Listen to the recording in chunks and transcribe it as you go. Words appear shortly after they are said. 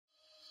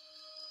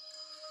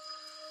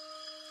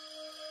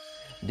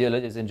Dear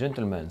ladies and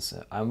gentlemen,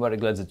 I'm very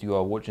glad that you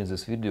are watching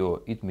this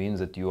video. It means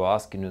that you are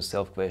asking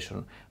yourself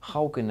question,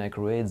 how can I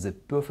create the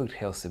perfect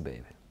healthy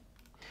baby?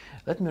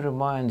 Let me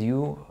remind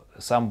you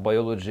some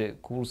biology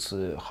course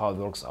how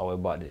works our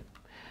body.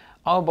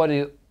 Our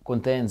body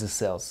contains the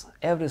cells.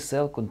 Every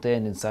cell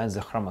contains inside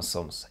the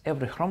chromosomes.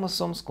 Every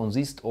chromosome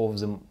consists of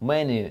the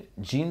many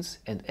genes,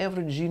 and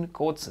every gene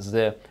codes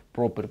the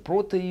proper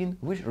protein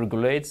which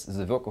regulates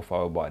the work of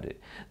our body.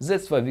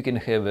 That's why we can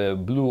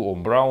have blue or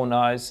brown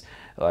eyes,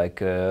 like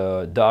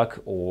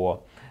dark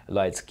or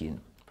light skin.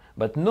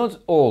 But not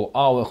all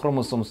our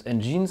chromosomes and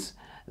genes,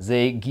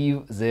 they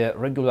give the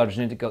regular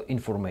genetic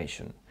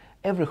information.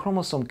 Every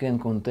chromosome can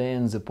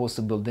contain the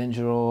possible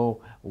danger of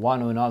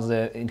one or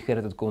another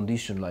inherited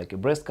condition, like a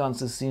breast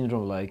cancer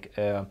syndrome, like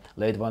a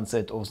late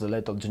onset of the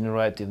lethal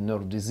degenerative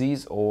nerve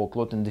disease or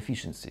clotting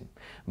deficiency.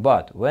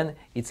 But when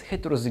it's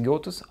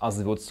heterozygous, as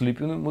the word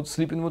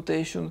sleeping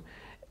mutation,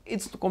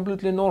 it's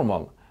completely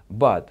normal.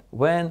 But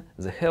when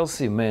the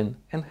healthy man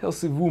and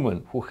healthy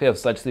woman who have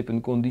such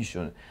sleeping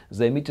condition,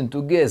 they meeting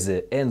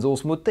together and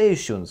those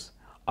mutations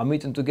are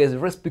meeting together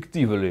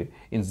respectively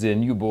in the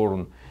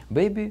newborn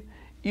baby,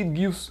 it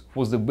gives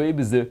for the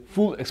baby the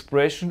full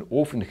expression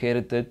of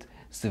inherited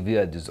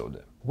severe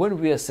disorder. When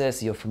we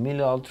assess your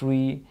familial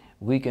tree,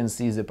 we can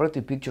see the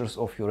pretty pictures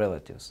of your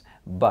relatives.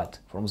 But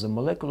from the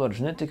molecular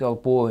genetical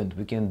point,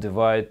 we can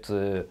divide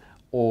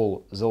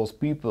all those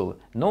people,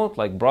 not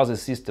like brother,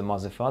 sister,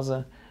 mother,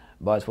 father,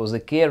 but for the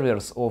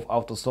carriers of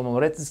autosomal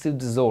recessive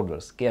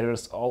disorders,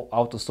 carriers of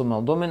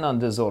autosomal dominant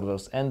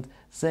disorders, and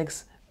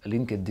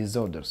sex-linked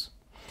disorders.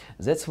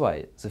 That's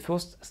why the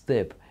first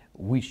step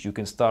which you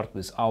can start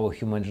with our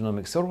human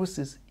genomic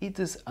services, it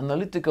is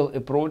analytical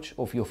approach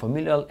of your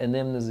familial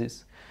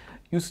anamnesis.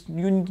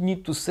 You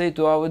need to say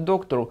to our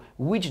doctor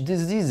which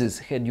diseases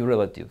had your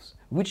relatives,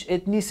 which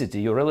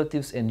ethnicity your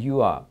relatives and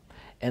you are.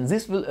 And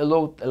this will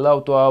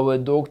allow to our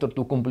doctor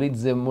to complete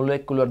the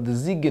molecular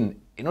decision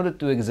in order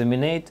to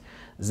examine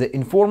the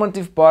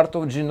informative part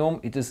of genome,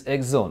 it is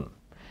exon,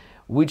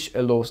 which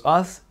allows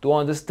us to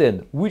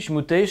understand which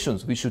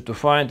mutations we should to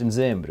find in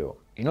the embryo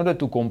in order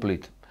to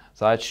complete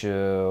such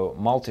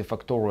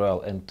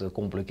multifactorial and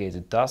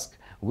complicated task.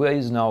 We are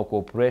using our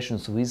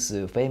cooperations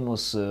with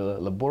famous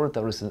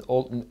laboratories in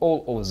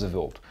all over the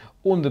world.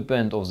 On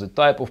depend of the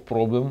type of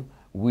problem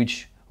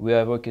which we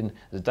are working,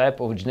 the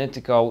type of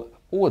genetical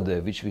order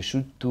which we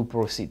should to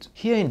proceed.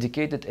 Here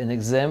indicated an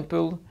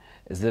example,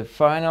 the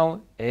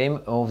final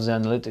aim of the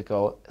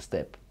analytical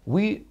step.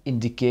 We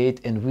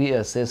indicate and we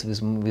assess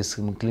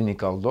with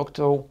clinical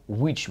doctor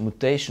which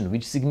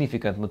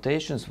significant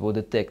mutations were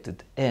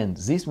detected, and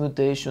these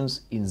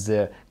mutations in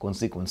the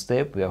consequent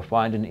step we are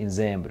finding in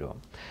the embryo.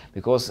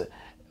 Because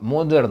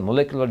modern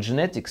molecular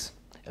genetics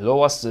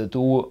allow us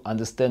to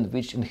understand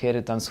which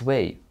inheritance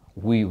way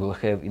we will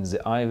have in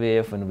the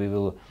IVF and we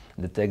will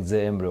detect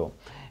the embryo.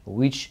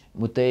 Which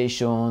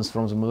mutations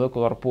from the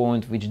molecular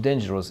point, which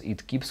dangerous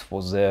it keeps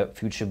for the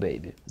future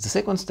baby. The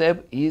second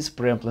step is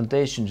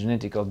PreImplantation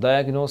genetical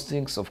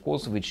diagnostics, of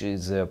course, which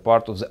is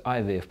part of the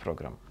IVF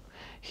program.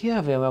 Here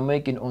we are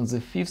making on the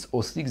 5th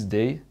or 6th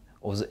day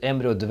of the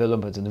embryo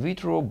development in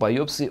vitro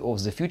biopsy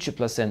of the future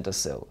placenta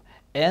cell.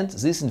 And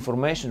this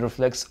information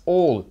reflects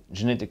all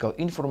genetical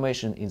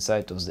information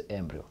inside of the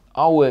embryo.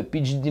 Our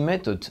PGD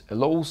method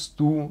allows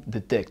to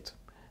detect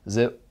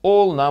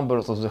all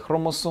numbers of the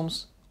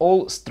chromosomes,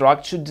 all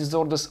structured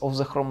disorders of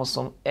the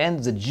chromosome,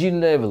 and the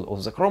gene level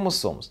of the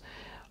chromosomes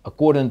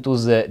according to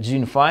the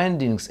gene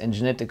findings and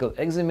genetical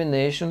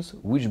examinations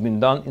which been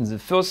done in the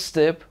first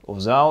step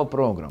of our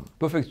program.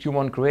 Perfect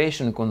human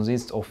creation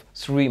consists of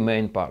 3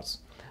 main parts: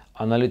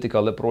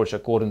 analytical approach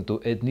according to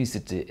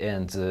ethnicity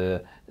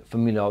and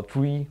familial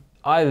tree,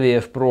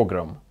 IVF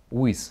program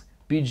with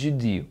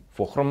PGD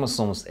for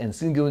chromosomes and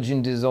single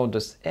gene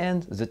disorders,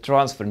 and the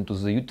transfer into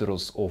the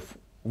uterus of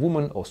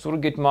woman or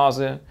surrogate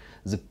mother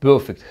the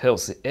perfect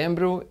healthy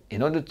embryo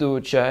in order to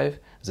achieve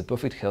the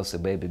perfect healthy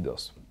baby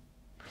birth.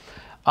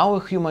 Our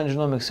human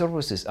genomic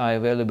services are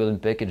available in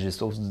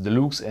packages of the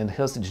deluxe and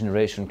healthy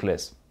generation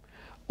class.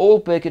 All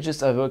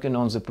packages are working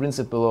on the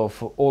principle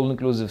of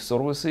all-inclusive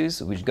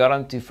services which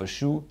guarantee for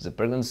sure the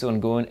pregnancy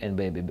ongoing and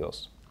baby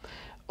birth.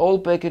 All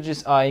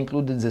packages are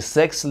included the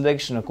sex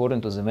selection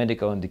according to the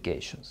medical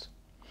indications.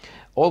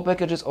 All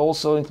packages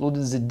also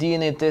included the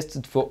DNA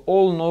tested for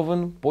all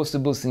known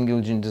possible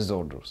single gene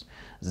disorders.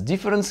 The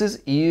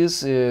differences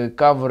is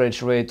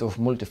coverage rate of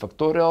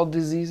multifactorial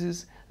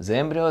diseases, the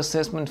embryo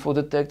assessment for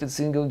detected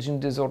single gene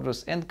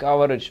disorders, and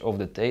coverage of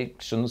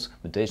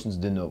mutations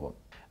de novo.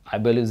 I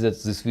believe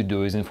that this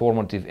video is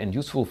informative and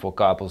useful for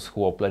couples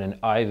who are planning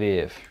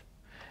IVF.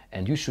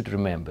 And you should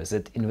remember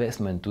that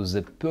investment to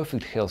the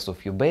perfect health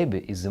of your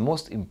baby is the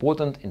most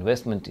important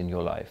investment in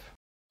your life.